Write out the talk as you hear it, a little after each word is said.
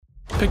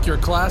Pick your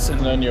class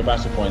and earn your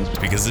battle points.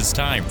 Because it's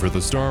time for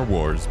the Star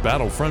Wars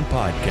Battlefront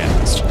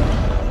Podcast.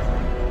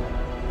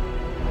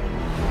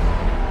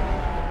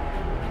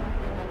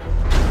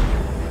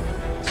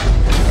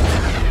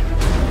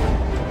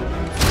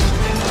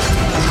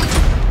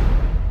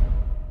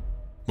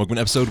 Welcome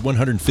to episode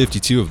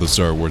 152 of the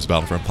Star Wars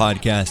Battlefront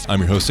Podcast.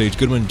 I'm your host, Sage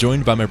Goodwin,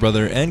 joined by my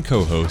brother and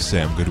co-host,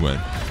 Sam Goodwin.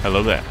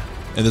 Hello there.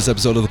 In this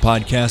episode of the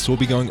podcast, we'll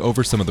be going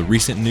over some of the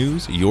recent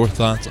news, your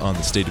thoughts on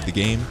the state of the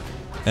game,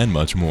 and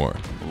much more.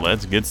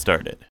 Let's get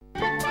started.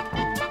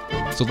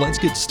 So let's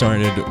get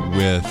started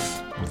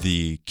with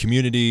the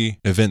community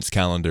events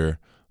calendar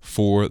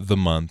for the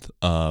month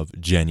of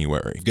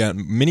January. We've got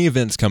many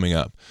events coming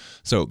up.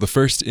 So the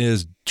first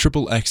is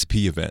Triple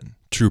XP event,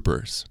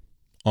 Troopers.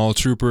 All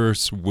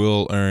troopers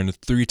will earn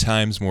 3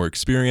 times more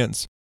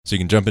experience, so you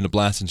can jump into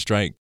Blast and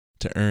Strike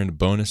to earn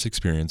bonus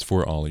experience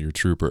for all your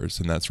troopers,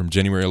 and that's from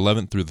January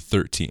 11th through the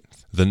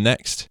 13th. The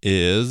next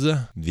is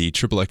the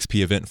Triple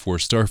XP event for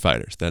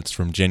Starfighters. That's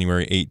from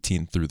January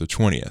 18th through the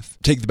 20th.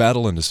 Take the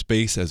battle into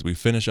space as we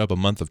finish up a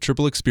month of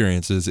triple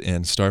experiences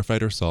in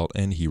Starfighter Assault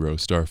and Hero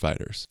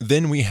Starfighters.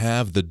 Then we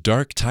have the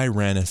Dark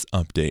Tyrannus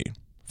update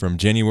from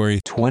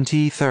January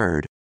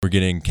 23rd. We're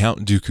getting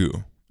Count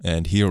Dooku,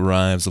 and he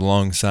arrives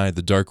alongside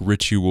the Dark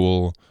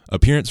Ritual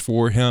appearance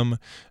for him,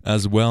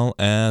 as well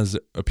as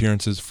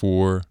appearances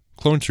for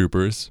clone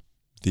troopers,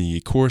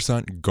 the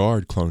Coruscant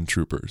Guard clone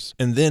troopers.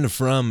 And then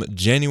from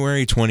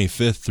January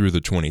 25th through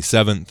the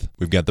 27th,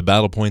 we've got the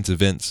Battle Points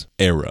events,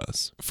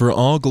 Eras. For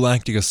all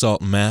Galactic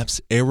Assault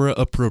maps,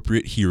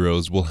 era-appropriate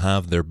heroes will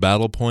have their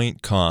battle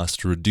point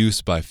cost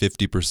reduced by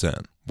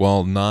 50%.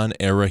 While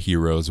non-era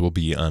heroes will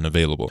be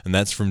unavailable. And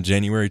that's from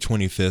January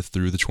 25th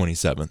through the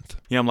 27th.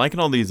 Yeah, I'm liking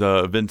all these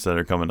events that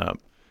are coming up,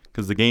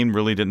 because the game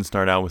really didn't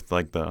start out with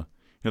like the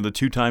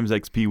 2 times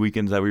XP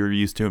weekends that we were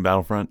used to in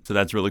Battlefront. So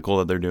that's really cool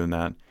that they're doing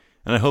that.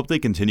 And I hope they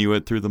continue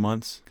it through the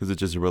months, because it's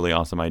just a really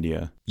awesome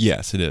idea.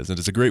 Yes, it is. And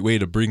it's a great way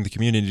to bring the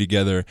community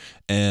together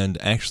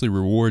and actually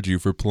reward you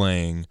for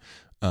playing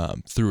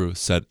through a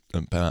set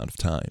amount of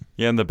time.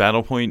 Yeah, and the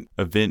Battle Point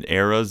event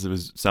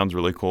Eras sounds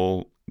really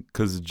cool.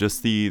 Because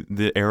just the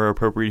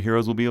era-appropriate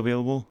heroes will be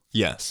available?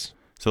 Yes.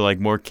 So, like,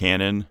 more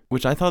canon,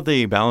 which I thought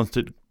they balanced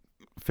it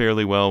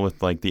fairly well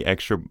with, like, the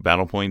extra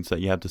battle points that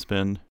you have to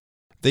spend.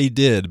 They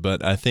did,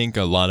 but I think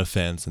a lot of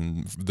fans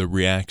and the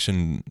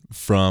reaction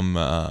from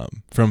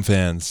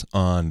fans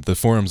on the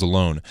forums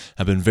alone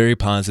have been very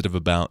positive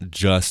about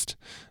just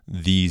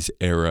these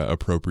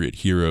era-appropriate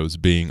heroes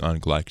being on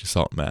Galactic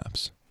Assault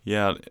maps.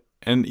 Yeah,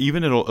 and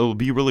even it'll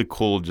be really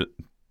cool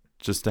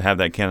just to have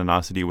that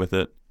canonicity with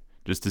it.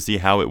 Just to see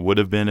how it would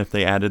have been if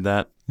they added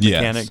that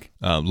mechanic.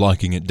 Yes,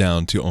 locking it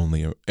down to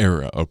only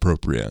era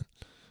appropriate,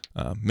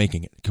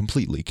 making it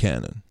completely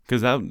canon.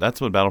 Because that's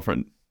what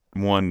Battlefront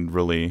 1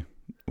 really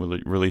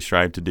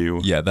strived to do.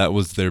 Yeah, that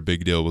was their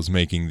big deal, was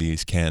making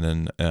these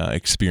canon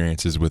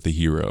experiences with the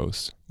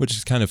heroes, which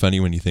is kind of funny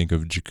when you think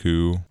of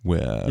Jakku.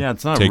 Yeah,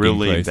 it's not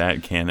really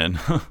that canon.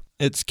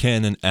 It's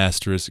canon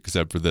asterisk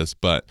except for this,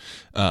 but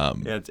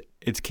yeah,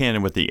 it's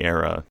canon with the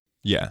era.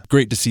 Yeah,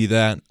 great to see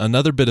that.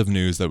 Another bit of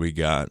news that we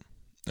got.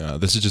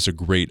 This is just a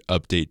great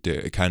update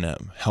to kind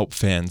of help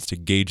fans to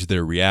gauge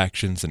their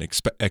reactions and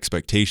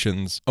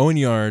expectations. Owen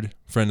Yard,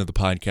 friend of the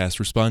podcast,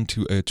 responded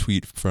to a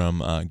tweet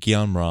from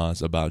Guillaume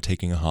Raz about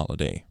taking a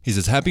holiday. He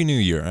says, "Happy New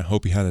Year. I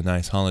hope you had a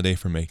nice holiday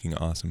for making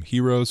awesome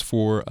heroes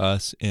for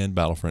us in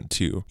Battlefront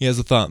 2. He has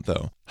a thought,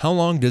 though. How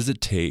long does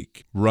it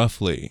take,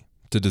 roughly,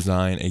 to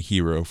design a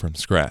hero from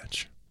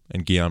scratch?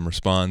 And Guillaume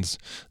responds,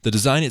 "The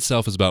design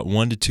itself is about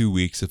 1 to 2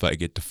 weeks if I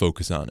get to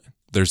focus on it.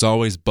 There's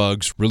always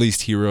bugs,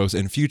 released heroes,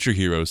 and future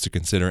heroes to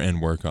consider and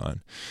work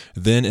on.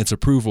 Then it's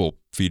approval,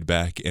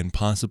 feedback, and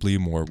possibly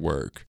more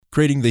work.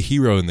 Creating the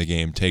hero in the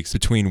game takes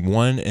between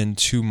 1 and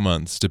 2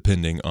 months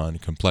depending on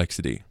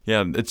complexity."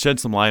 Yeah, it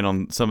sheds some light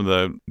on some of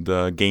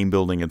the game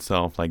building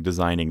itself, like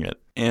designing it.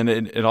 And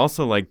it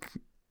also like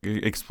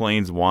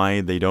explains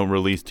why they don't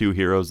release 2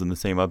 heroes in the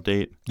same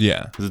update.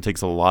 Yeah. Because it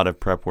takes a lot of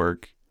prep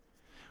work.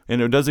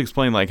 And it does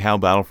explain like how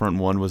Battlefront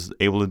 1 was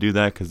able to do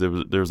that, because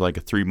there was like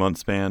a 3-month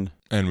span.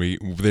 And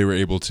they were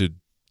able to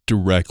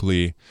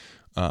directly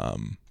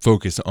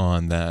focus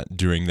on that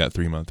during that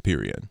 3-month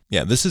period.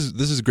 Yeah, this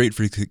is great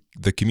for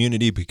the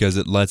community, because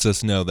it lets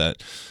us know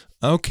that,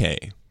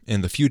 okay, in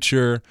the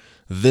future,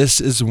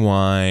 this is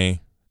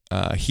why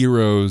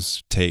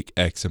heroes take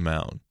X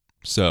amount.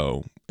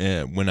 So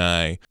when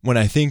I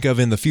think of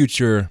in the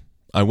future,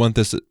 I want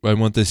this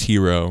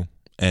hero,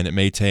 and it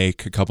may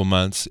take a couple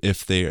months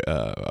if they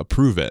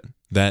approve it.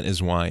 That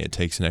is why it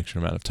takes an extra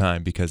amount of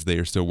time, because they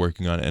are still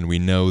working on it, and we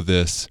know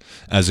this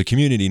as a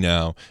community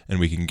now,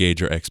 and we can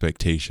gauge our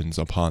expectations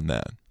upon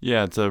that.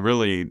 Yeah, it's a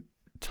really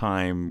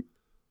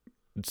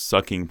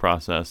time-sucking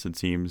process, it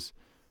seems.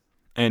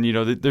 And,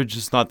 they're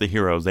just not the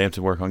heroes. They have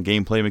to work on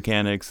gameplay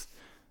mechanics.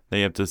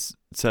 They have to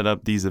set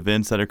up these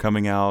events that are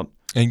coming out.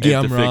 And they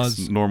have Guillaume to Raz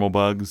fix normal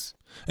bugs.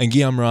 And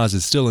Guillaume Raz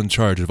is still in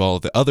charge of all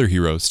of the other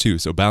heroes too,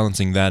 so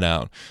balancing that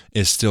out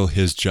is still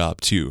his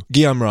job too.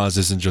 Guillaume Raz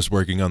isn't just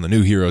working on the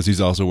new heroes,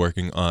 he's also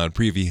working on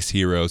previous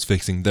heroes,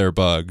 fixing their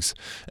bugs,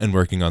 and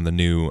working on the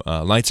new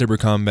lightsaber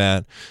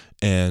combat,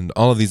 and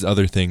all of these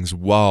other things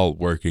while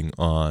working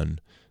on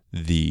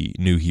the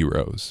new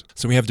heroes.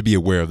 So we have to be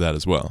aware of that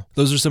as well.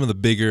 Those are some of the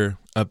bigger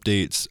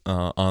updates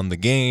on the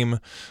game.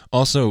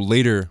 Also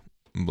later,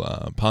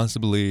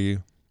 possibly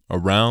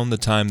around the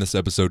time this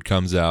episode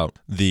comes out,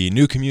 the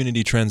new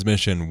community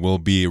transmission will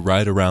be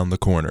right around the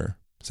corner.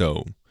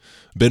 So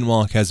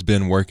Binwalk has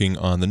been working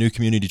on the new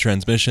community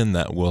transmission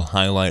that will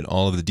highlight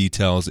all of the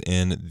details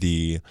in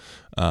the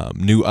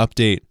new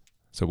update.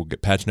 So we'll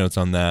get patch notes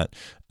on that,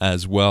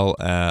 as well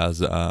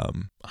as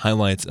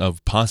highlights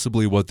of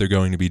possibly what they're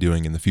going to be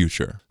doing in the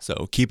future.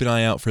 So keep an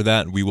eye out for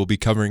that. We will be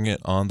covering it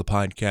on the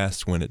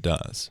podcast when it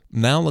does.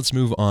 Now let's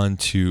move on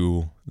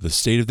to the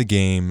state of the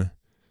game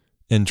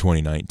in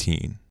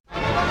 2019.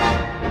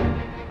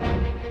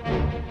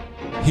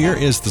 Here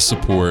is the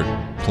support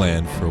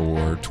plan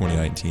for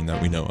 2019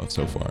 that we know of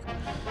so far.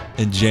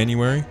 In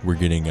January, we're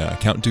getting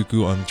Count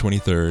Dooku on the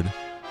 23rd.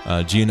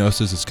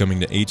 Geonosis is coming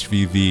to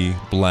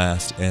HVV,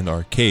 Blast, and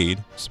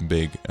Arcade. Some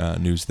big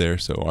news there,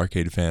 so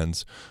Arcade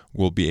fans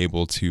will be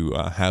able to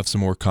have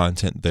some more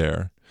content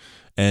there.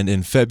 And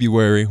in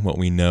February, what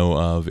we know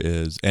of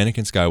is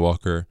Anakin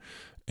Skywalker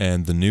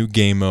and the new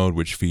game mode,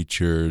 which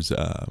features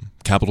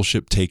capital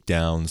ship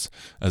takedowns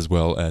as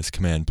well as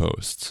command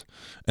posts.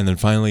 And then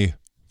finally,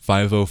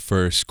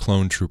 501st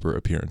Clone Trooper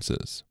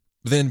appearances.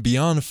 Then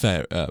beyond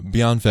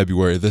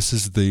February, this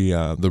is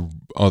the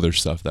other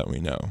stuff that we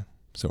know.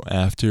 So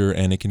after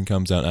Anakin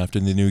comes out, after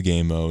the new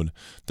game mode,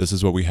 this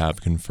is what we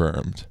have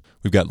confirmed.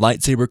 We've got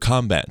lightsaber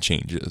combat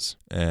changes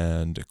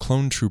and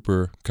clone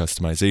trooper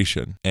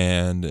customization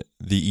and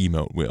the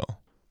emote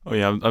wheel. Oh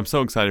yeah, I'm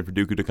so excited for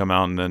Dooku to come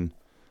out, and then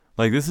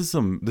like this is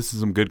some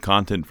good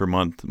content for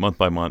month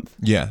by month.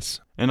 Yes.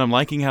 And I'm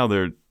liking how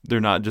they're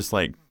not just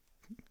like,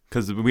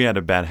 because we had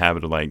a bad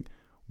habit of like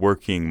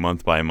working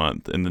month by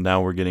month, and then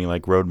now we're getting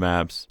like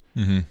roadmaps,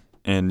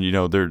 and you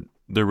know they're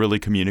really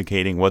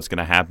communicating what's going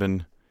to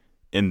happen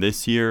in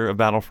this year of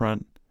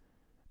Battlefront,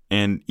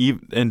 and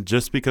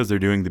just because they're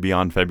doing the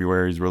Beyond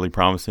February is really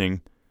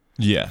promising.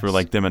 Yeah, for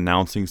like them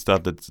announcing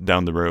stuff that's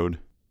down the road.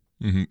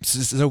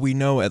 So we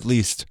know at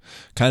least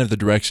kind of the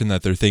direction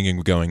that they're thinking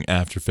of going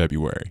after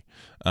February,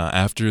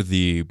 after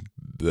the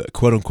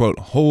quote unquote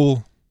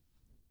whole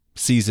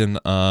season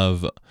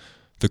of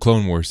the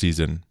Clone Wars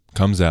season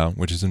comes out,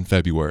 which is in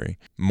February.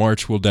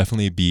 March will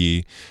definitely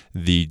be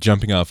the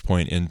jumping off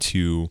point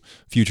into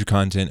future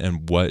content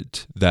and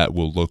what that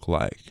will look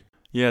like.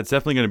 Yeah, it's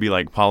definitely going to be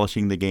like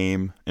polishing the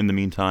game in the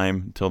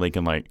meantime until they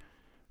can like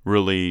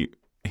really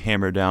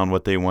hammer down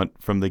what they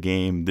want from the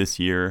game this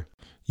year.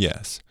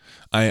 Yes.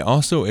 I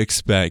also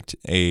expect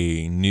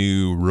a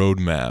new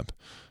roadmap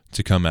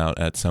to come out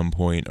at some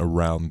point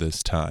around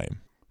this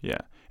time.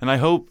 Yeah. And I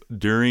hope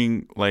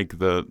during like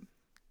the,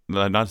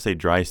 not to say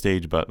dry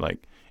stage, but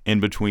like in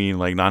between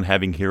like not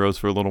having heroes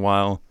for a little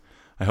while,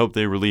 I hope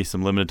they release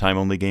some limited time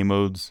only game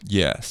modes.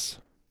 Yes.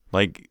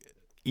 Like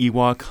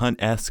Ewok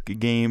Hunt-esque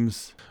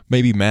games.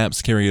 Maybe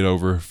maps carry it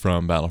over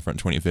from Battlefront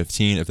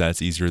 2015 if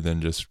that's easier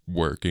than just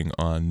working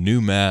on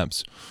new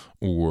maps,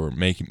 or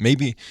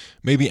maybe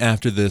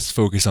after this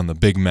focus on the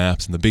big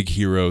maps and the big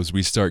heroes,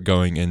 we start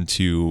going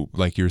into,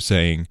 like you're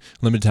saying,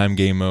 limited time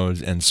game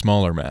modes and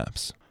smaller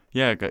maps.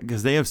 Yeah,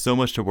 because they have so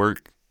much to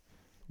work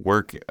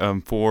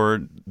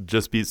for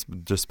just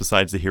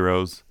besides the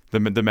heroes. The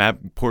map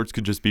ports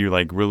could just be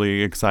like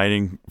really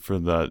exciting for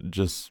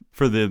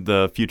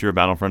the future of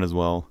Battlefront as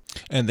well.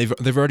 And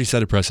they've already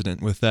set a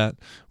precedent with that.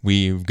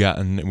 We've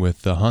gotten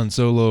with the Han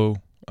Solo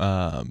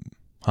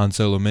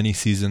mini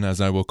season,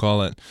 as I will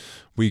call it.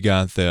 We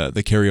got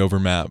the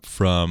carryover map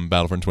from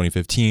Battlefront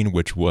 2015,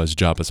 which was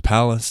Jabba's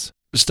palace,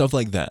 stuff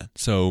like that.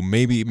 So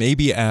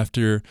maybe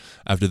after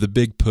the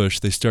big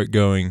push, they start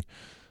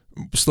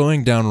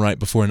slowing down right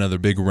before another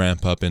big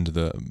ramp up into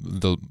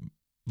the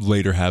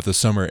later half, the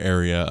summer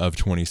area of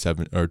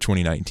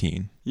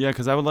 2019. Yeah,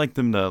 because I would like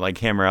them to like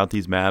hammer out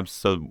these maps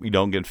so we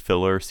don't get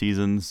filler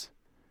seasons,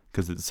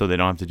 so they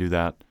don't have to do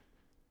that.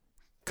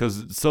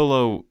 Because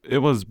Solo, it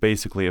was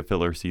basically a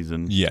filler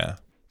season. Yeah,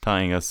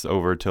 tying us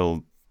over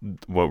till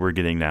what we're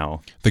getting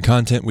now. The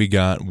content we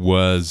got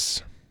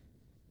was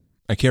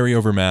a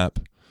carryover map,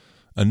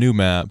 a new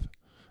map,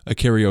 a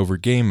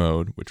carryover game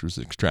mode, which was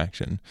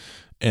Extraction,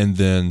 and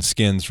then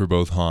skins for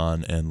both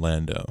Han and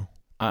Lando.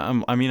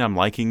 I'm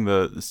liking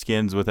the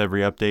skins with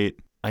every update.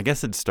 I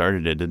guess it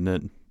started it, didn't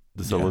it?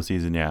 The Solo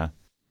season, yeah.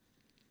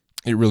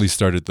 It really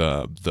started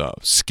the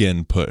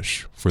skin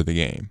push for the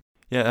game.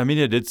 Yeah, I mean,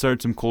 it did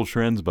start some cool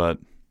trends, but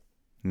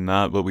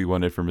not what we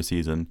wanted from a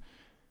season.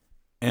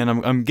 And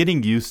I'm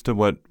getting used to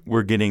what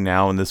we're getting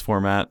now in this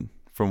format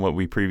from what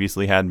we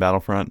previously had in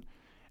Battlefront,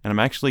 and I'm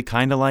actually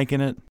kind of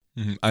liking it.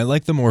 Mm-hmm. I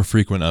like the more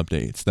frequent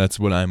updates. That's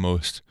what I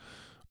most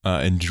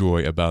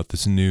enjoy about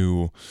this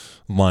new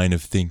line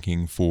of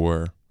thinking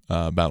for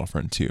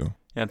Battlefront 2.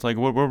 Yeah, it's like,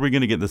 what are we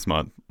going to get this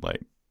month?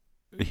 Like,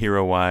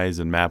 hero-wise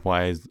and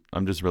map-wise.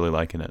 I'm just really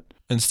liking it.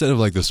 Instead of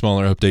like the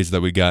smaller updates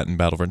that we got in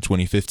Battlefront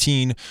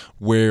 2015,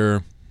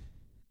 where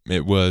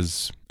it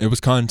was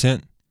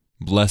content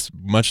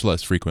much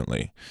less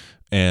frequently,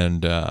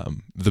 and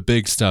the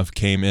big stuff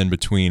came in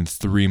between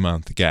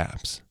 3-month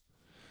gaps.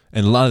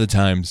 And a lot of the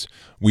times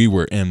we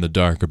were in the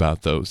dark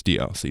about those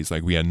DLCs.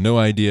 Like we had no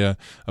idea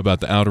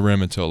about the Outer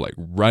Rim until like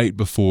right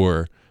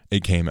before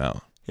it came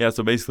out. Yeah,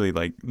 so basically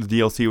like the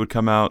DLC would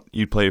come out,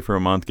 you'd play it for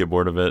a month, get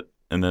bored of it,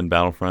 and then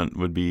Battlefront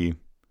would be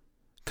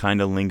kind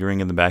of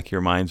lingering in the back of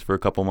your minds for a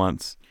couple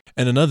months.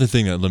 And another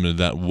thing that limited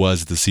that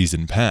was the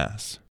season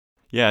pass.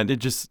 Yeah, it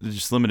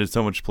just limited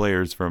so much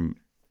players from,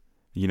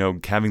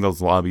 having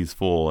those lobbies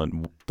full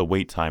and the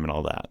wait time and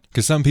all that.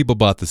 Because some people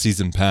bought the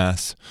season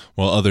pass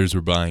while others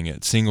were buying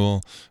it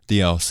single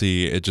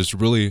DLC. It just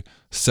really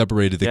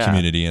separated the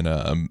community in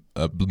a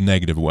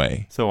negative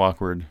way. So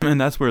awkward. And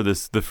that's where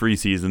the free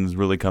seasons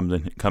really come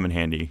in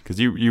handy, because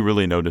you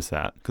really notice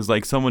that. Because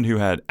like someone who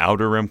had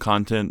Outer Rim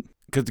content,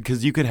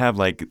 because you could have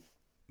like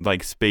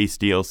space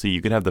DLC,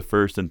 you could have the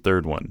first and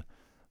third one,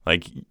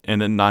 like,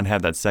 and then not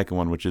have that second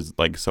one, which is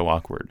like so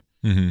awkward.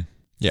 Mm-hmm.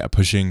 Yeah,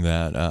 pushing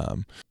that.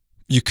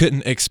 You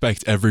couldn't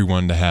expect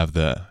everyone to have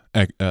the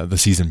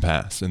season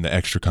pass and the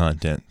extra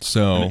content,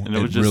 so and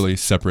it really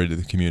separated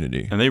the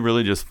community. And they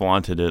really just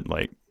flaunted it,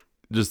 like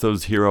just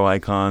those hero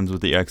icons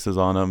with the X's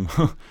on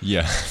them.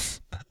 Yeah,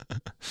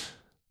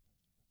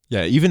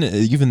 yeah.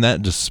 Even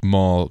that just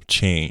small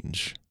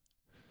change,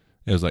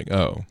 it was like,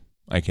 oh,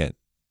 I can't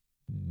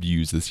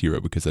use this hero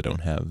because I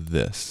don't have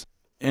this.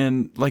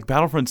 And like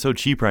Battlefront's so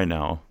cheap right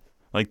now,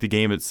 like the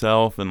game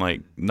itself, and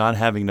like not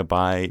having to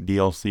buy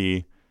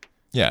DLC.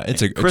 Yeah,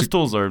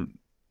 crystals are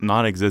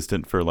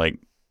non-existent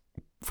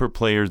for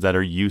players that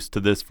are used to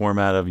this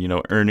format of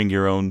earning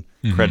your own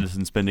credits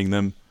and spending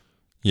them.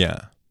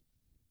 Yeah,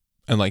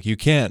 and like you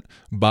can't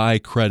buy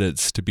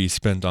credits to be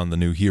spent on the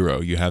new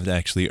hero. You have to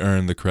actually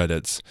earn the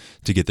credits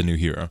to get the new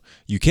hero.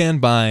 You can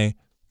buy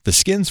the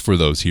skins for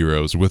those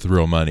heroes with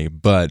real money,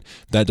 but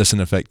that doesn't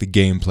affect the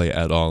gameplay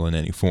at all in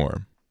any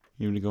form.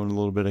 You want to go in a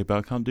little bit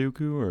about Count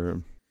Dooku,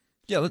 or?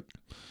 Yeah.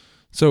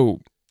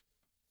 So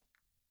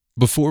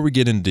before we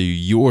get into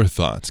your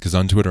thoughts, because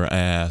on Twitter I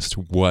asked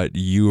what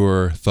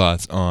your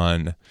thoughts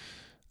on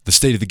the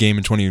state of the game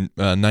in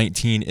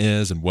 2019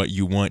 is and what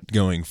you want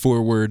going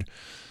forward,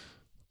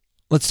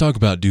 let's talk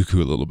about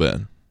Dooku a little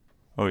bit.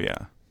 Oh,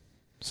 yeah.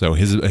 So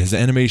his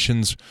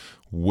animations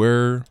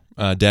were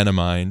data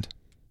mined,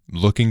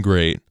 looking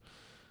great.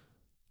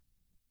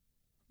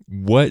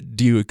 What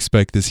do you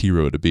expect this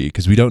hero to be?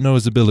 Because we don't know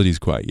his abilities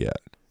quite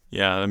yet.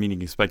 Yeah, I mean, you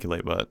can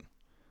speculate, but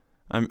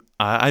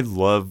I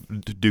love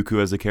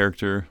Dooku as a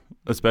character,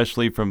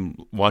 especially from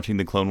watching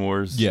the Clone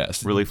Wars.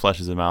 Yes, really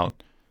fleshes him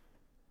out,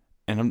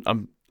 and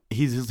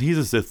he's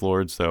a Sith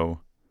Lord,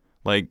 so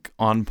like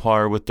on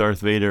par with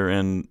Darth Vader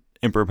and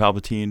Emperor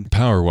Palpatine,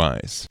 power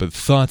wise. But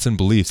thoughts and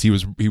beliefs, he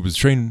was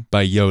trained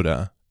by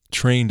Yoda,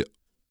 trained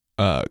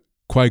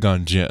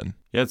Qui-Gon Jinn.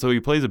 Yeah, so he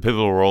plays a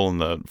pivotal role in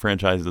the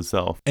franchise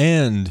itself,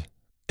 and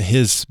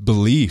his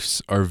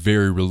beliefs are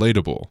very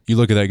relatable. You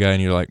look at that guy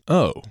and you're like,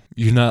 oh,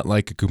 you're not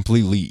like a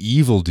completely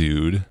evil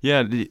dude.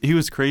 Yeah, he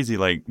was crazy,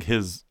 like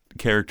his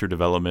character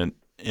development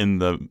in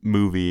the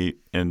movie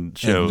and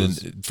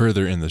shows. And then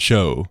further in the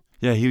show.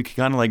 Yeah, he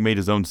kind of like made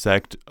his own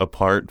sect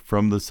apart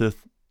from the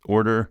Sith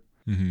Order.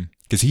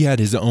 Because he had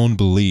his own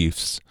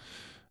beliefs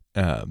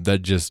that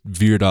just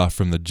veered off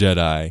from the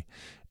Jedi,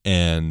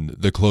 and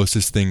the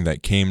closest thing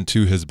that came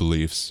to his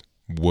beliefs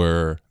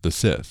were the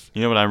Sith.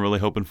 You know what I'm really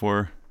hoping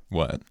for?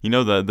 What? You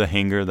know the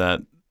hangar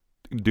that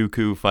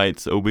Dooku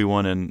fights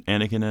Obi-Wan and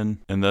Anakin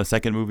in the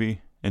second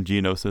movie, in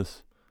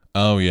Geonosis?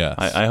 Oh, yes.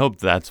 I hope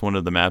that's one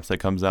of the maps that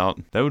comes out.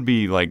 That would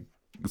be like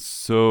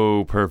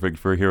so perfect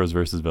for heroes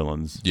versus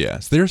villains.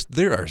 Yes, there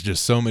are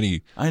just so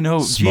many. I know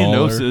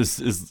Geonosis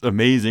is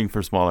amazing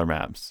for smaller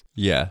maps.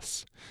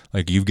 Yes.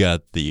 Like you've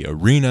got the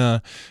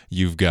arena,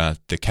 you've got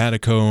the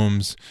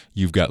catacombs,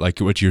 you've got like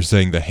what you're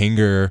saying, the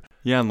hangar.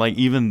 Yeah, and like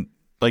even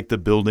like the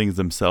buildings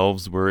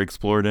themselves were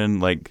explored in,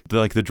 like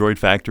the droid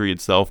factory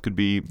itself could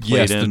be played in.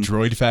 Yes, the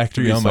droid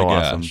factory. Oh my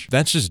gosh. Awesome.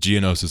 That's just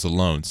Geonosis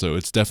alone. So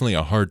it's definitely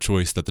a hard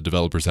choice that the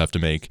developers have to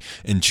make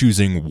in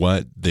choosing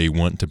what they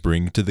want to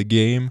bring to the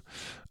game.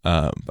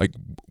 Like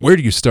where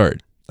do you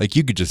start? Like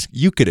you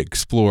could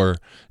explore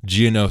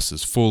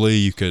Geonosis fully.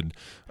 You could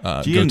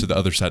go to the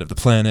other side of the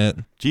planet.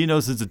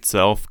 Geonosis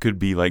itself could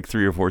be like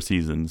 3 or 4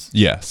 seasons.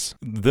 Yes.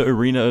 The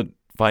arena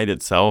fight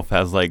itself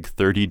has like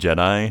 30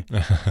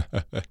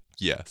 Jedi.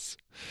 Yes.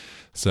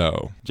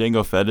 So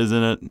Jango Fett is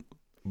in it.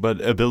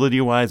 But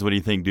ability-wise, what do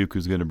you think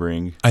Dooku's going to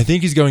bring? I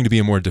think he's going to be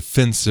a more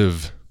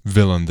defensive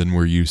villain than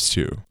we're used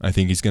to. I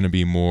think he's going to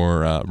be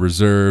more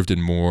reserved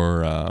and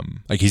more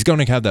like he's going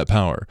to have that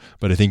power,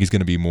 but I think he's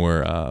going to be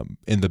more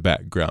in the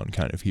background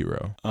kind of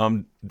hero.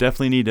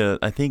 Definitely need to,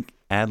 I think,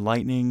 add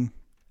lightning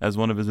as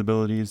one of his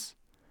abilities,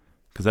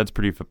 because that's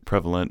pretty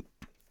prevalent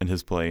in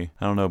his play.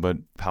 I don't know, but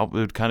it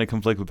would kind of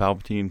conflict with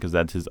Palpatine because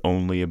that's his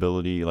only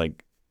ability,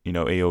 like, you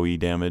know, AoE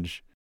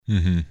damage.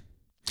 Mm-hmm.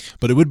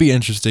 But it would be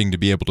interesting to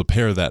be able to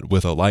pair that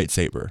with a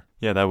lightsaber.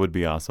 Yeah, that would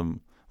be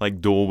awesome.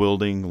 Like dual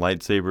wielding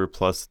lightsaber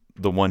plus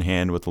the one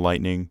hand with the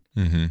lightning.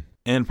 Mm-hmm.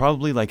 And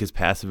probably like his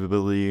passive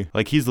ability.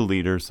 Like he's the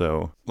leader,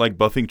 so like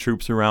buffing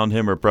troops around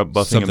him or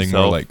buffing Something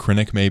himself. more like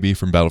Krennic maybe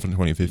from Battlefront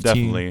 2015.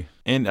 Definitely.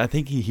 And I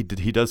think he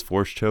does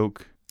force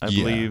choke, I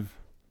believe.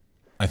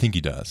 I think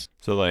he does.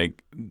 So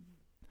like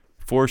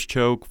force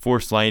choke,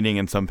 force lightning,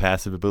 and some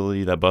passive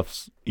ability that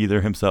buffs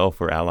either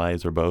himself or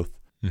allies or both.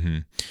 Mm-hmm.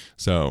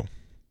 So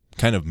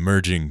kind of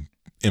merging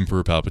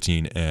Emperor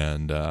Palpatine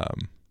and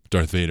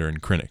Darth Vader and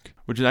Krennic.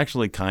 Which is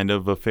actually kind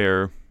of a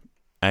fair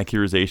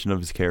accusation of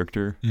his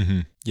character.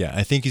 Mm-hmm. Yeah,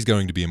 I think he's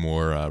going to be a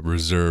more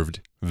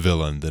reserved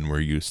villain than we're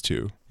used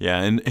to.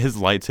 Yeah, and his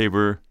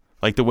lightsaber,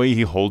 like the way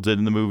he holds it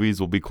in the movies,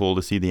 will be cool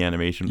to see the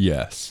animation.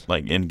 Yes,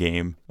 like in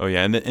game. Oh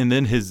yeah, and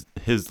then his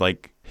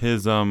what's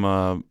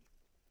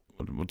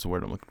the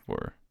word I'm looking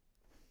for?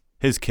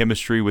 His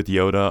chemistry with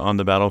Yoda on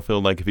the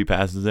battlefield, like if he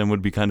passes him,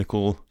 would be kind of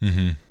cool.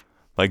 Mm-hmm.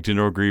 Like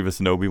General Grievous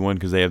and Obi-Wan,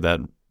 because they have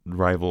that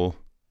rival.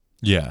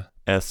 Yeah.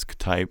 Esque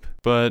type,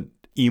 but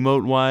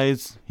emote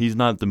wise, he's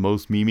not the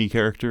most memey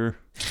character.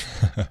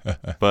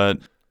 But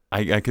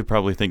I could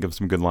probably think of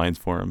some good lines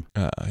for him.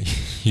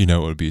 You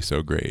know, it would be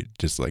so great.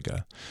 Just like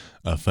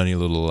a funny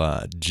little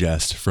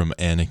jest from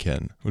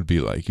Anakin would be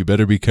like, "You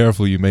better be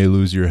careful, you may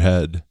lose your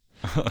head,"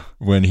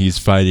 when he's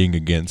fighting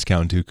against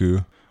Count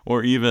Dooku.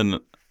 Or even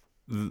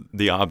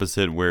the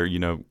opposite, where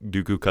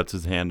Dooku cuts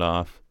his hand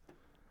off.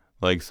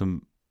 Like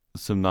some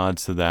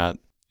nods to that.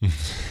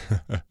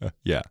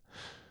 Yeah.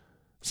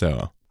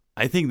 So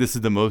I think this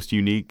is the most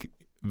unique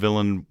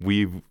villain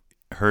we've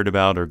heard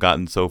about or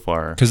gotten so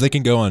far. Because they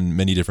can go on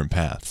many different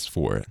paths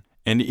for it.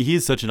 And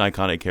he's such an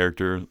iconic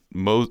character.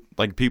 Most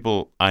like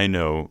people I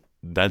know,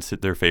 that's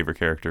their favorite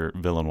character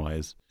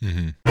villain-wise.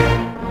 Mm-hmm.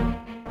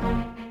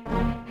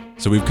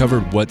 So we've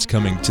covered what's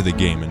coming to the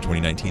game in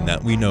 2019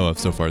 that we know of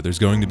so far. There's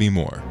going to be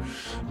more.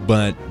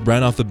 But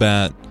right off the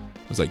bat,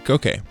 I was like,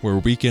 okay, we're a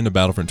week into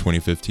Battlefront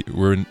 2015.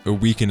 We're a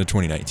week into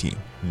 2019.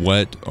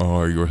 What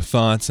are your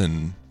thoughts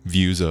and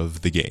views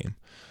of the game?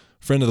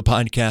 Friend of the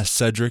podcast,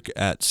 Cedric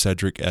at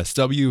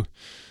CedricSW,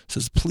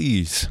 says,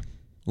 please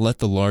let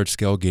the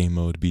large-scale game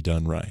mode be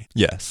done right.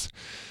 Yes.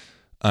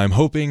 I'm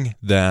hoping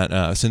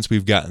that since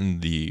we've gotten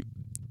the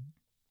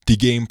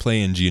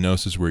gameplay in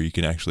Geonosis where you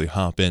can actually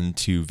hop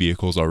into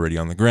vehicles already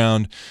on the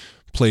ground,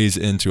 plays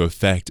into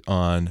effect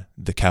on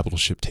the capital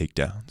ship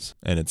takedowns.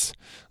 And it's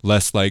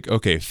less like,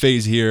 okay,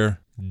 phase here,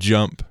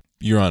 jump,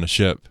 you're on a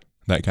ship,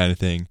 that kind of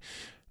thing.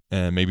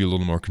 And maybe a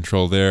little more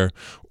control there.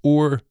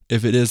 Or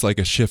if it is like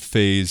a shift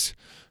phase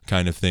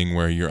kind of thing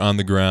where you're on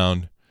the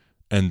ground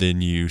and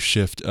then you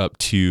shift up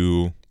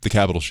to the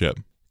capital ship,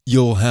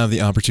 you'll have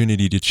the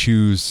opportunity to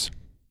choose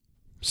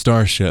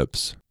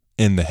starships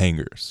in the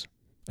hangars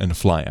and to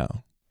fly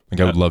out.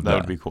 I would love that. That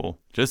would be cool.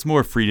 Just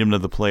more freedom to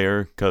the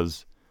player,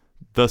 because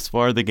thus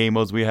far the game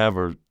modes we have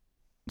are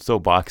so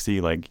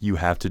boxy. Like, you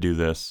have to do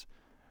this.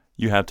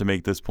 You have to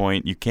make this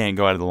point. You can't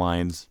go out of the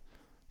lines.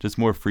 Just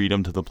more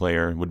freedom to the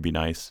player would be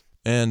nice.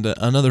 And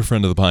another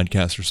friend of the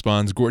podcast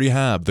responds, Gordy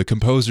Hab, the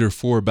composer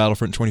for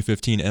Battlefront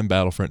 2015 and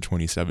Battlefront 2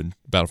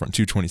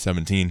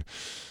 2017.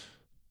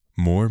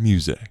 More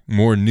music,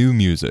 more new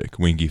music,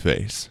 winky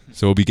face.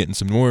 So we'll be getting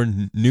some more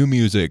new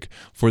music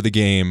for the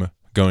game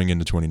going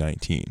into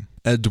 2019.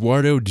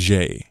 Eduardo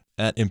J.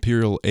 at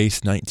Imperial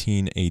Ace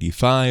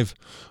 1985.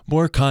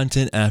 More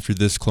content after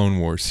this Clone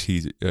Wars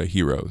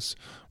heroes.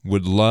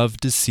 Would love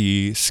to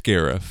see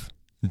Scarif,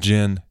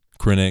 Jyn,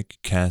 Krennic,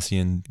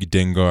 Cassian,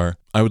 Dengar.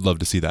 I would love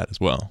to see that as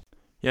well.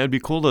 Yeah, it'd be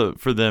cool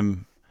for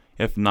them,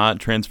 if not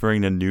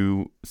transferring to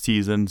new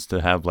seasons,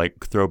 to have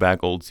like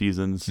throwback old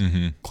seasons.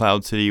 Mm-hmm.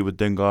 Cloud City with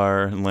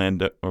Dengar and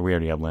Lando, or we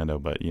already have Lando,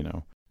 but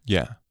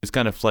Yeah. It's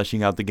kind of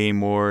fleshing out the game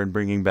more and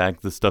bringing back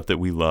the stuff that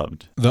we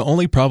loved. The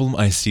only problem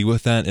I see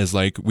with that is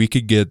like we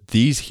could get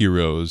these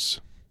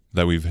heroes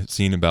that we've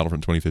seen in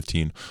Battlefront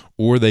 2015,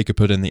 or they could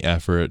put in the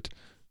effort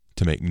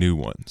to make new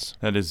ones.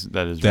 That is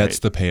That's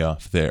right. the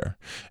payoff there.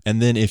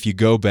 And then if you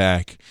go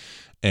back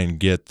and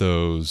get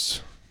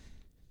those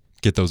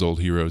old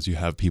heroes, you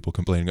have people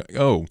complaining, like,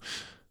 oh,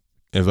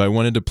 if I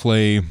wanted to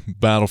play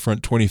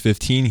Battlefront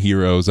 2015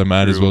 heroes, I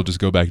might as well just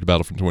go back to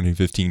Battlefront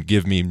 2015.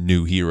 Give me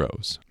new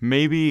heroes.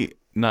 Maybe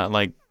not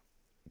like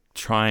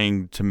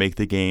trying to make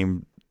the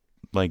game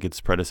like its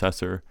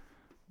predecessor,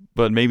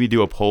 but maybe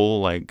do a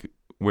poll like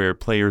where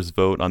players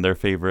vote on their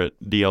favorite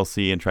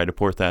DLC and try to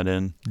port that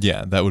in.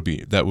 Yeah, that would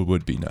be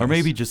nice. Or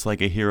maybe just like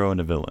a hero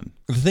and a villain.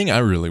 The thing I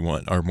really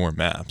want are more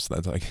maps.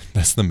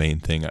 That's the main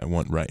thing I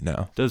want right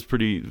now. It does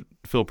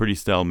feel pretty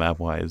stale map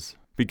wise,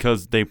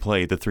 because they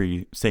play the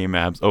three same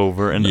maps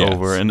over and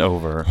over and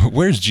over.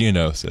 Where's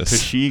Geonosis?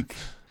 Kashyyyk.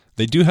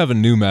 They do have a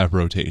new map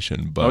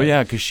rotation, but oh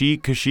yeah,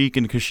 Kashyyyk,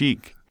 and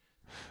Kashyyyk.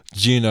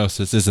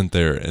 Geonosis isn't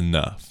there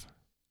enough.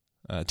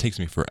 It takes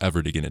me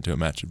forever to get into a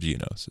match of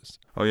Geonosis.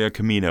 Oh yeah,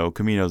 Camino.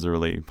 Camino's a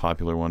really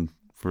popular one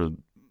for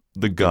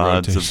the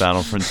gods of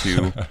Battlefront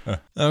 2.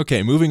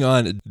 Okay, moving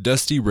on.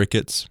 Dusty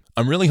Ricketts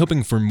I'm really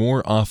hoping for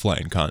more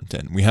offline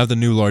content. We have the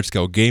new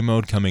large-scale game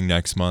mode coming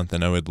next month,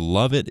 and I would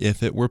love it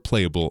if it were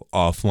playable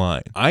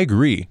offline. I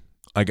agree.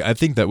 I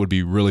think that would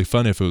be really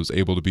fun if it was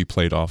able to be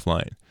played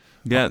offline.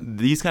 Yeah,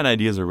 these kind of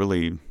ideas are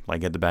really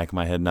like at the back of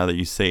my head now that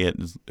you say it.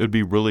 It would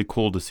be really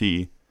cool to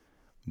see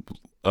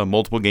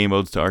multiple game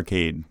modes to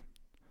arcade.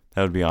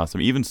 That would be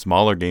awesome. Even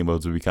smaller game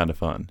modes would be kind of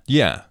fun.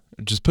 Yeah,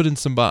 just put in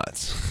some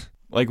bots.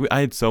 Like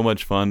I had so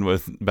much fun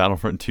with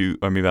Battlefront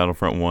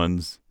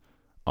 1's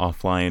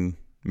offline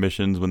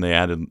missions when they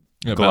added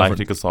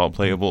Galactic Assault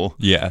playable.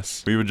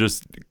 Yes. We would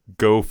just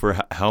go for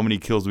how many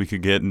kills we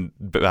could get and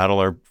battle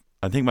our...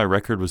 I think my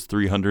record was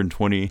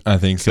 320 I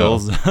think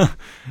kills. So.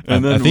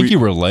 And I think you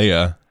were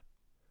Leia.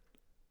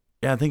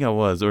 Yeah, I think I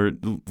was. Or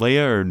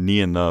Leia or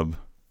Nia Nub.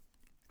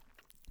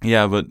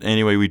 Yeah, but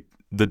anyway,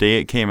 the day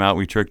it came out,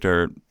 we tricked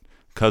our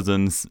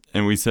cousins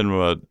and we sent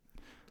them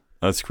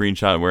a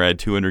screenshot where I had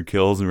 200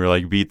 kills and we were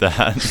like, beat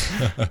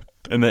that.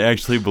 And they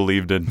actually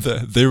believed it.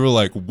 They were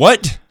like,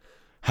 what?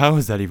 How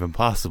is that even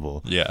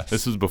possible? Yeah.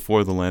 This was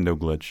before the Lando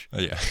glitch.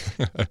 Yeah.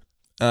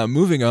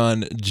 Moving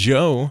on,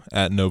 Joe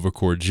at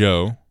Novacore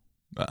Joe.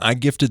 I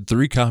gifted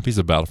 3 copies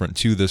of Battlefront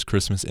 2 this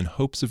Christmas in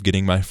hopes of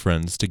getting my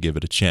friends to give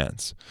it a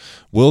chance.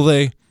 Will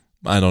they?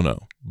 I don't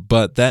know.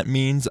 But that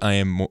means I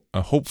am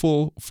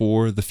hopeful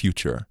for the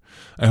future.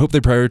 I hope they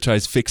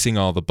prioritize fixing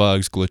all the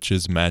bugs,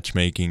 glitches,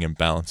 matchmaking, and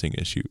balancing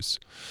issues.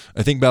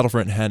 I think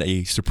Battlefront had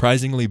a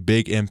surprisingly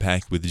big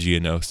impact with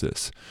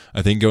Geonosis.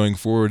 I think going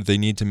forward they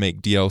need to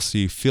make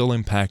DLC feel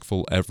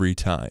impactful every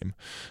time.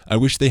 I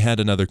wish they had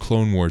another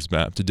Clone Wars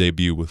map to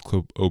debut with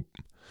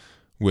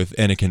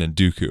Anakin and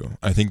Dooku.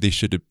 I think they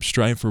should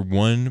strive for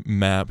 1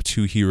 map,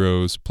 2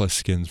 heroes, plus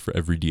skins for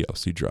every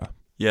DLC drop.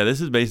 Yeah,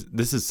 this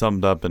is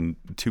summed up in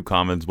 2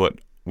 comments what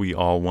we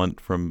all want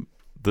from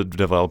the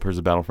developers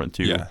of Battlefront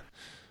 2. Yeah.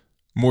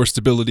 More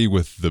stability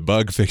with the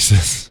bug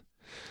fixes.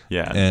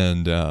 Yeah.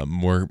 And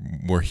more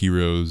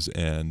heroes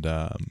and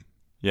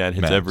yeah, it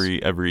hits maps.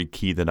 every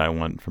key that I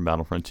want from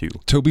Battlefront 2.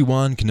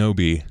 Toby-Wan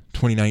Kenobi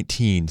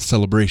 2019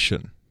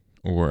 Celebration,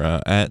 or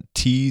at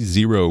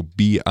T0BIEST.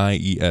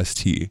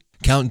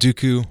 Count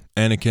Dooku,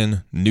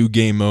 Anakin, new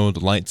game mode,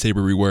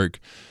 lightsaber rework.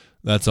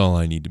 That's all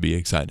I need to be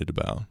excited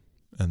about.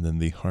 And then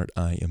the heart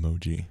eye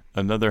emoji.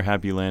 Another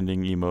happy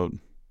landing emote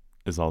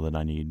is all that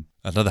I need.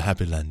 Another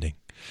happy landing.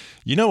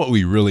 You know what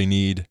we really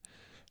need?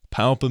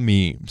 Palpa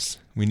memes.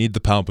 We need the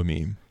Palpa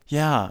meme.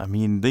 Yeah, I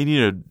mean they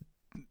need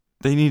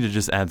to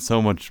just add so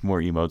much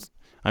more emotes.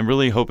 I'm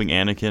really hoping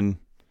Anakin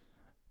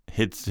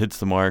hits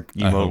the mark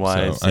emote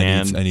wise. So.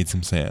 I need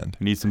some sand.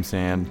 We need some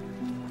sand.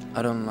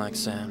 I don't like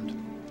sand.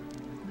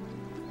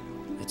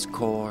 It's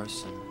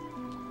coarse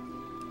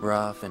and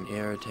rough and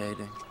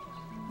irritating,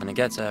 and it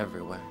gets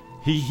everywhere.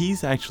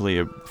 He's actually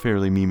a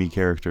fairly memey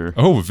character.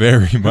 Oh,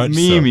 very much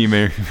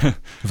memey. So.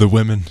 The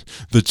women,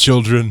 the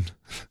children,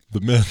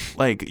 the men.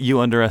 Like, you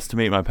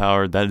underestimate my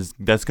power. That's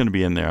going to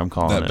be in there. I'm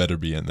calling it. That better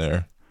be in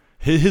there.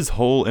 His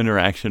whole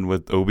interaction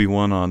with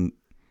Obi-Wan on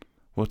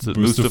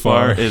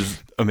Mustafar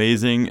is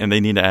amazing, and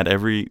they need to add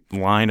every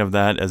line of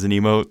that as an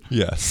emote.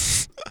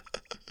 Yes.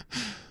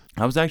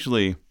 I was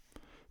actually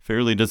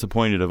fairly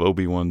disappointed of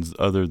Obi-Wan's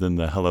other than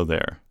the hello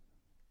there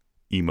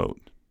emote.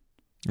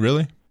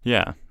 Really?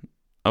 Yeah.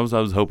 I was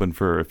hoping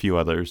for a few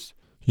others.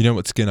 You know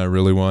what skin I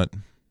really want?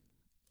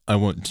 I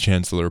want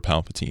Chancellor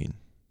Palpatine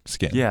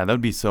skin. Yeah, that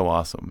would be so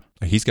awesome.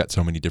 He's got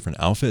so many different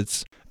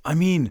outfits. I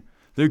mean,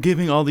 they're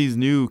giving all these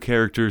new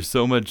characters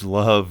so much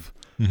love,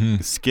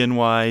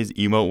 skin-wise,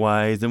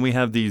 emote-wise, and we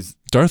have these...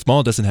 Darth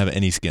Maul doesn't have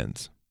any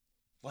skins.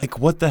 Like,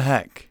 what the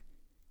heck?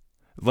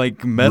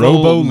 Like,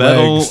 metal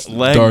legs,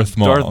 Darth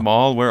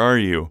Maul, where are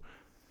you?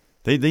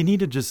 They need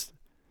to just...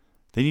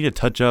 They need to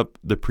touch up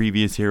the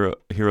previous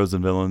heroes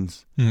and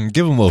villains.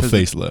 Give them a little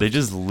facelift. They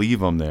just leave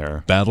them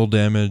there. Battle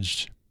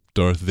damaged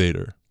Darth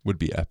Vader would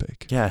be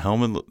epic. Yeah,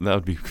 helmet. That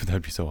would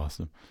be so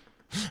awesome.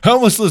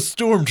 Helmetless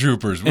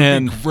stormtroopers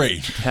would be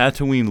great.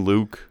 Tatooine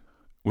Luke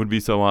would be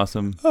so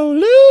awesome. Oh,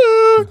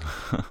 Luke!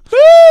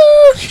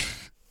 Luke!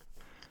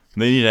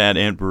 They need to add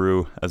Aunt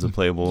Beru as a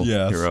playable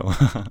hero.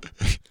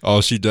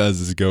 All she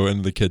does is go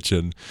into the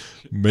kitchen,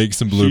 make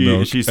some blue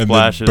milk, she and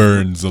then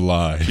burns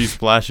alive. She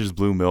splashes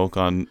blue milk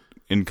on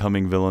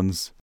incoming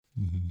villains.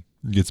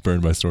 Gets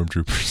burned by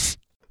stormtroopers.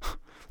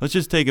 Let's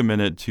just take a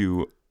minute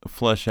to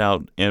flesh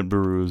out Aunt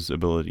Beru's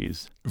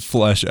abilities.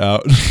 Flesh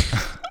out?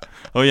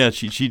 Oh yeah,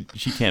 she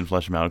can't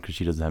flesh them out because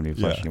she doesn't have any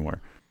flesh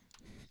anymore.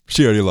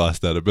 She already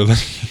lost that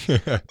ability.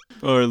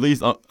 Or at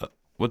least,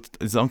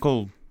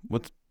 Uncle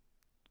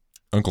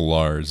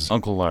Lars.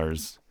 Uncle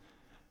Lars.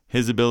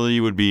 His ability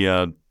would be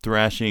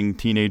thrashing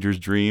teenagers'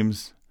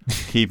 dreams,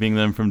 keeping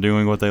them from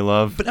doing what they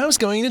love. But I was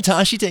going to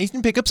Tashi Taste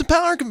and pick up some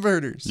power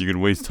converters. You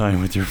can waste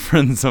time with your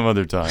friends some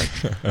other time.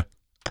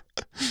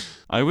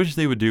 I wish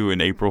they would do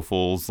an April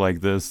Fool's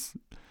like this.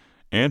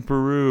 Aunt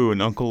Beru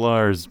and Uncle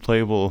Lars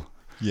playable,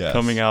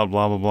 coming out,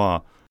 blah, blah,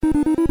 blah.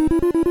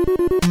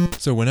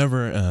 So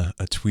whenever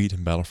a tweet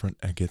in Battlefront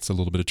gets a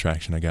little bit of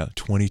traction, I got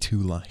 22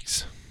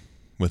 likes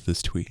with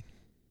this tweet.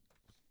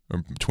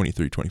 Or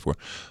 23, 24.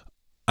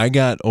 I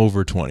got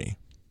over 20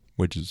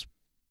 which is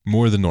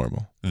more than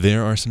normal.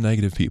 There are some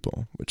negative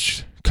people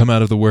which come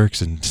out of the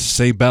works and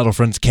say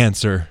Battlefront's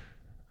cancer.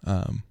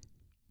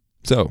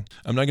 So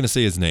I'm not going to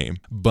say his name,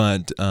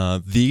 but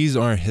these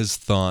are his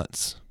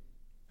thoughts.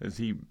 Is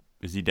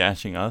he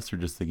dashing us or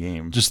just the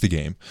game? Just the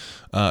game.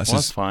 Well,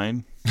 that's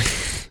fine.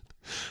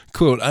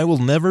 Quote, I will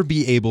never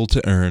be able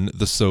to earn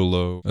the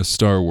solo a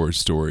Star Wars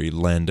story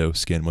Lando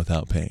skin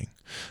without paying.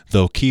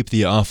 They'll keep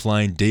the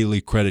offline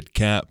daily credit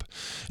cap.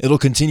 It'll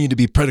continue to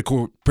be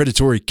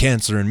predatory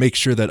cancer and make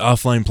sure that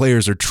offline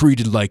players are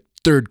treated like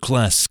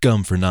third-class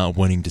scum for not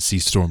wanting to see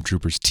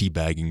stormtroopers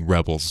teabagging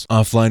rebels.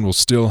 Offline will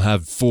still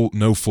have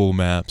no full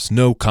maps,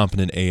 no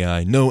competent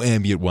AI, no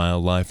ambient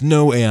wildlife,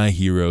 no AI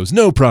heroes,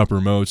 no proper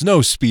modes,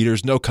 no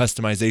speeders, no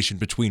customization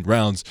between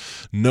rounds,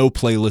 no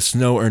playlists,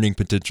 no earning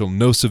potential,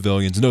 no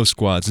civilians, no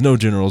squads, no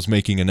generals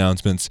making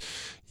announcements.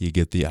 You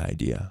get the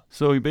idea.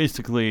 So he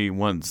basically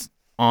wants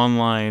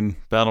online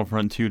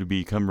Battlefront 2 to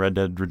become Red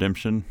Dead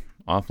Redemption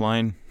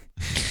offline.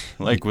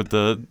 Like with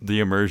the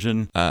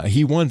immersion.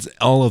 He wants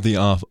all of the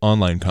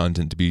online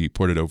content to be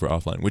ported over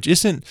offline, which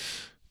isn't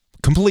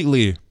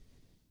completely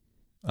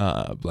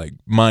like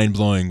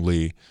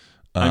mind-blowingly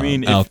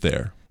out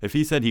there. If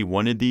he said he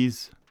wanted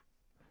these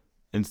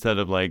instead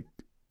of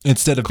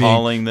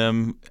calling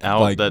them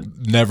out, like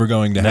that never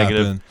going to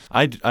negative,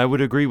 happen, I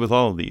would agree with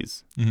all of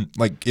these. Mm-hmm.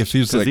 Like if he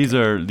was like, these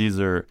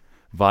are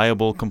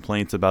viable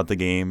complaints about the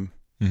game.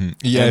 Mm-hmm.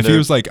 Yeah, if he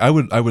was like, I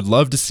would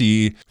love to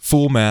see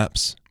full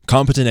maps,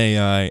 competent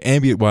AI,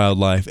 ambient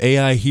wildlife,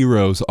 AI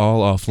heroes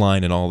all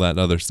offline and all that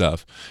other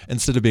stuff.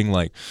 Instead of being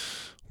like,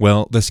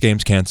 well, this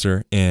game's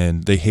cancer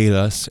and they hate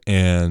us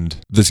and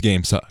this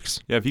game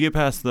sucks. Yeah, if you get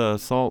past the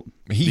assault,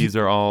 these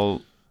are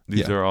all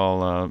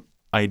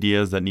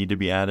ideas that need to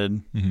be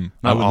added. Mm-hmm.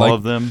 Not all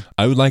of them.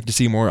 I would like to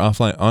see more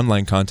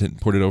online content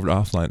ported over to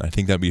offline. I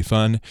think that'd be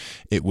fun.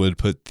 It would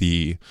put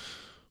the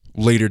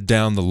later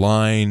down the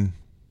line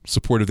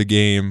support of the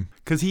game.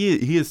 Because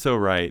he is so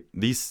right.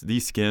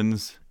 These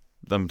skins,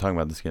 I'm talking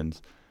about the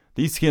skins.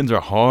 These skins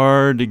are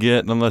hard to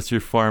get unless you're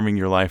farming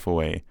your life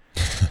away,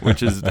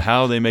 which is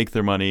how they make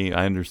their money.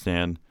 I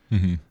understand.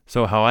 Mm-hmm.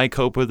 So how I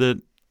cope with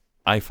it,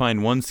 I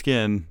find one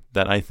skin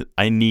that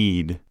I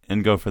need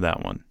and go for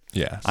that one.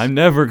 Yes. I'm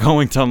never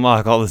going to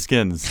unlock all the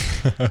skins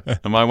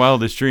in my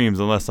wildest dreams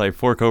unless I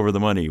fork over the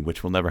money,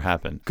 which will never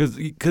happen. Because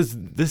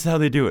this is how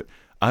they do it.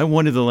 I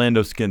wanted the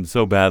Lando skin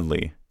so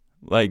badly.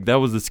 Like, that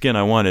was the skin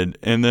I wanted.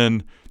 And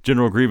then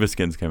General Grievous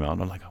skins came out.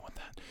 And I'm like, I want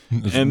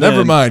that. And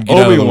never mind. Get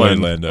out of the way,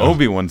 Lando.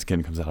 Obi-Wan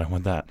skin comes out. I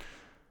want that.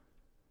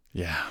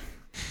 Yeah.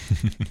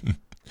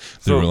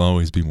 There will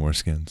always be more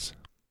skins.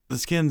 The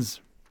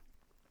skins,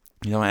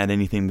 you don't add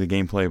anything to the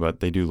gameplay, but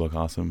they do look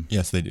awesome.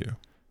 Yes, they do.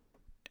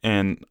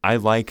 And I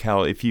like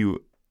how if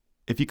you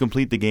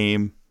complete the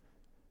game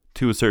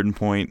to a certain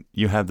point,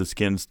 you have the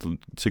skins to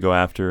go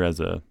after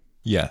as a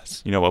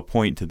a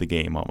point to the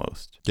game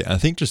almost. Yeah, I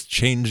think just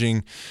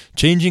changing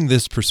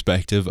this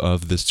perspective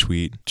of this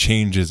tweet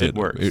changes it. It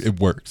works. It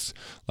works.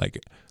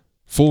 Like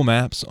full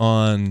maps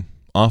on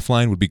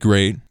offline would be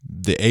great.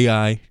 The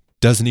AI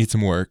does need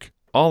some work.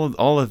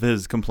 All of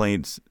his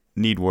complaints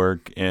need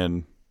work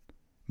and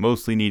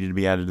mostly needed to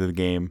be added to the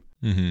game.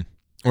 Mm-hmm.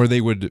 Or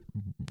they would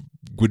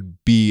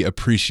be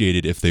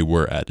appreciated if they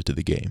were added to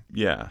the game.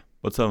 Yeah,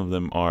 but some of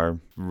them are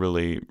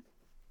really,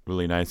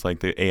 really nice.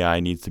 Like the AI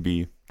needs to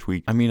be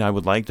tweaked. I mean, I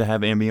would like to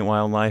have ambient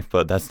wildlife,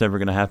 but that's never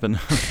going to happen.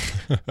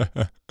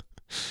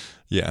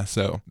 Yeah,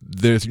 so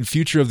the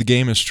future of the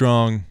game is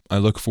strong. I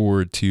look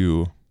forward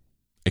to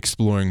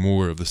exploring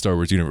more of the Star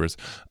Wars universe.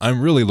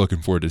 I'm really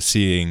looking forward to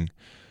seeing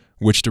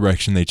which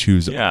direction they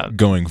choose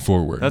going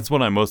forward. That's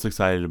what I'm most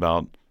excited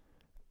about.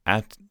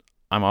 I'm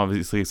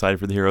obviously excited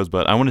for the heroes,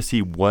 but I want to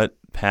see what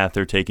path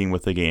they're taking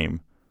with the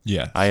game.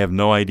 Yeah, I have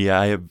no idea.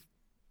 I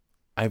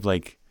have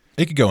like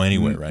it could go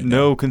anywhere right now.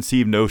 No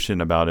conceived notion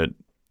about it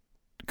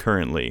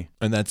currently,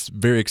 and that's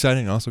very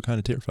exciting and also kind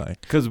of terrifying.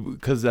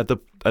 Because at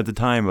the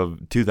time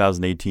of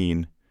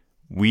 2018,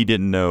 we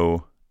didn't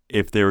know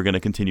if they were going to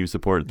continue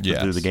support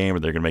through the game or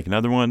they're going to make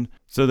another one.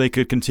 So they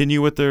could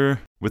continue with the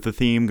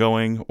theme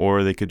going,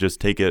 or they could just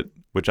take it,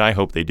 which I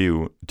hope they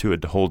do, to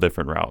a whole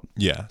different route.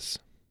 Yes.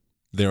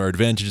 There are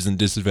advantages and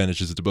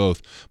disadvantages to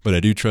both, but I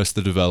do trust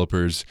the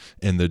developers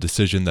and the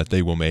decision that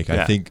they will make.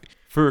 Yeah. I think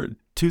for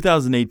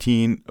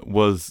 2018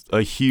 was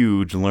a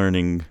huge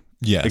learning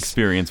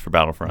experience for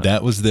Battlefront.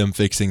 That was them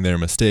fixing their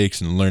mistakes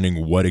and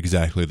learning what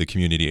exactly the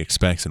community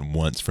expects and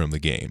wants from the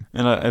game.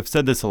 And I've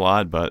said this a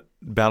lot, but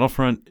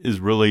Battlefront is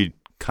really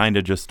kind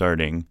of just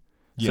starting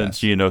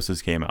since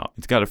Geonosis came out.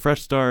 It's got a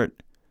fresh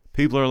start.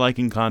 People are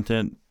liking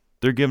content.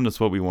 They're giving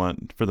us what we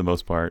want for the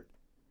most part.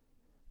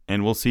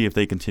 And we'll see if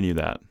they continue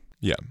that.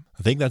 Yeah,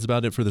 I think that's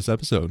about it for this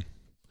episode.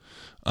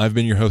 I've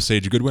been your host,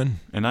 Sage Goodwin.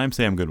 And I'm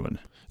Sam Goodwin.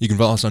 You can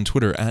follow us on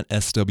Twitter at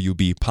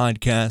SWB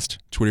Podcast,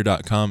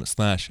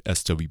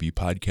 twitter.com/SWB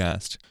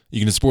Podcast.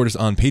 You can support us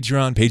on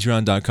Patreon,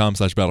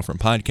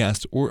 patreon.com/Battlefront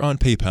Podcast, or on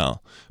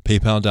PayPal,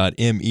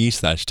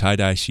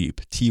 paypal.me/TieDyeSheep,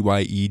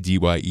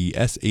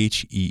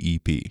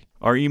 TYEDYESHEEP.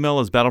 Our email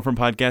is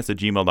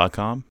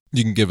battlefrontpodcast@gmail.com.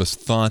 You can give us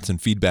thoughts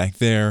and feedback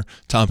there,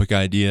 topic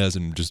ideas,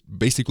 and just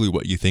basically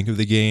what you think of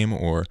the game,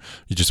 or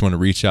you just want to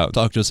reach out and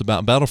talk to us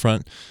about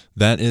Battlefront.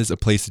 That is a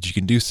place that you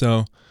can do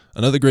so.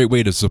 Another great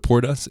way to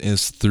support us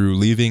is through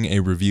leaving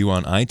a review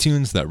on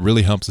iTunes. That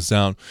really helps us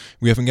out.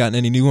 We haven't gotten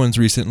any new ones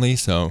recently,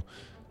 so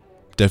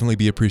definitely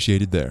be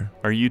appreciated there.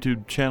 Our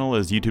YouTube channel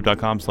is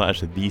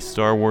youtube.com/The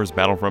Star Wars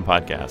Battlefront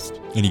Podcast.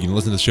 And you can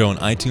listen to the show on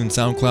iTunes,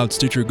 SoundCloud,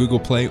 Stitcher, Google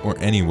Play, or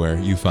anywhere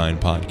you find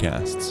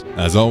podcasts.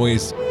 As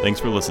always,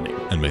 Thanks for listening.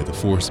 and may the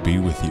Force be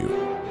with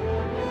you.